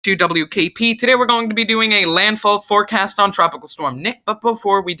to WKP. Today we're going to be doing a landfall forecast on Tropical Storm Nick, but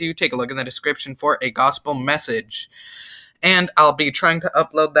before we do, take a look in the description for a gospel message. And I'll be trying to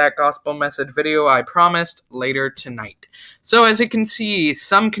upload that gospel message video, I promised, later tonight. So as you can see,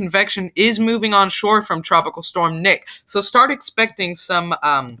 some convection is moving on shore from Tropical Storm Nick, so start expecting some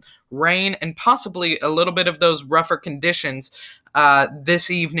rain and possibly a little bit of those rougher conditions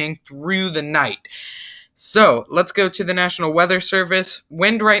this evening through the night. So, let's go to the National Weather Service.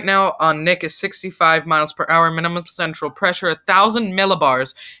 Wind right now on Nick is 65 miles per hour, minimum central pressure 1,000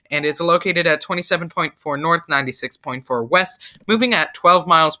 millibars, and is located at 27.4 north, 96.4 west, moving at 12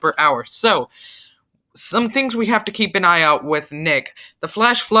 miles per hour. So, some things we have to keep an eye out with Nick. The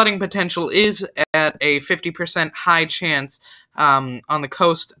flash flooding potential is at a 50% high chance on the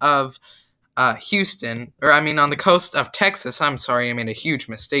coast of Houston, on the coast of Texas. I'm sorry, I made a huge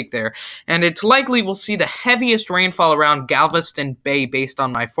mistake there. And it's likely we'll see the heaviest rainfall around Galveston Bay based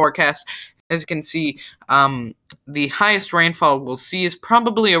on my forecast. As you can see, the highest rainfall we'll see is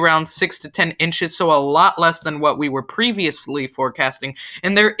probably around 6 to 10 inches, so a lot less than what we were previously forecasting.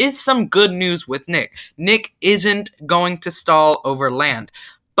 And there is some good news with Nick. Nick isn't going to stall over land,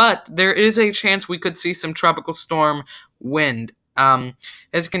 but there is a chance we could see some tropical storm wind.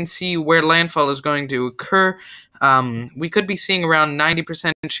 As you can see where landfall is going to occur, we could be seeing around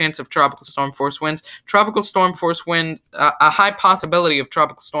 90% chance of tropical storm force winds. Tropical storm force wind, a high possibility of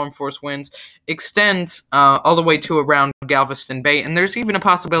tropical storm force winds extends all the way to around Galveston Bay, and there's even a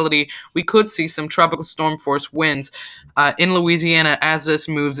possibility we could see some tropical storm force winds in Louisiana as this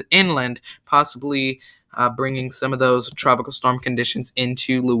moves inland, possibly bringing some of those tropical storm conditions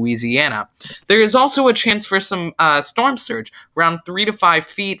into Louisiana. There is also a chance for some storm surge, around 3 to 5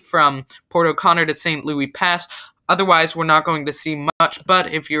 feet from Port O'Connor to St. Louis Pass. Otherwise, we're not going to see much,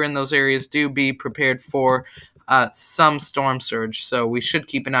 but if you're in those areas, do be prepared for some storm surge. So we should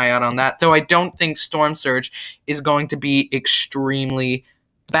keep an eye out on that, though I don't think storm surge is going to be extremely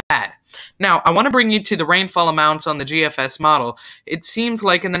bad. Now, I want to bring you to the rainfall amounts on the GFS model. It seems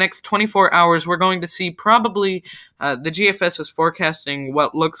like in the next 24 hours, we're going to see probably, the GFS is forecasting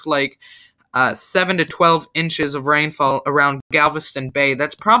what looks like 7 to 12 inches of rainfall around Galveston Bay.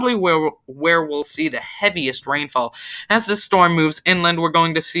 That's probably where we'll see the heaviest rainfall. As this storm moves inland, we're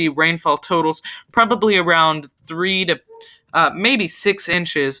going to see rainfall totals probably around 3 to maybe 6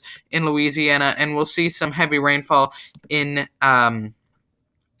 inches in Louisiana, and we'll see some heavy rainfall in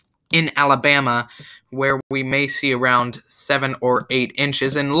Alabama, where we may see around 7 or 8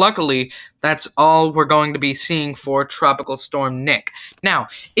 inches. And luckily, that's all we're going to be seeing for Tropical Storm Nick. Now,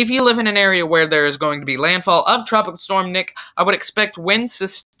 if you live in an area where there is going to be landfall of Tropical Storm Nick, I would expect winds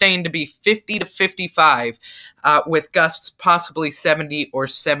sustained to be 50 to 55, with gusts possibly 70 or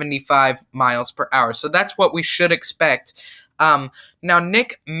 75 miles per hour. So that's what we should expect. Now,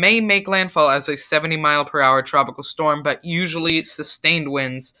 Nick may make landfall as a 70-mile-per-hour tropical storm, but usually sustained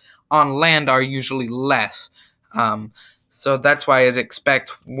winds on land are usually less. So that's why I'd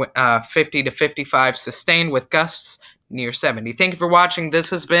expect 50 to 55 sustained with gusts near 70. Thank you for watching. This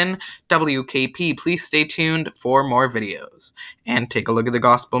has been WKP. Please stay tuned for more videos. And take a look at the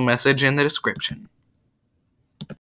gospel message in the description.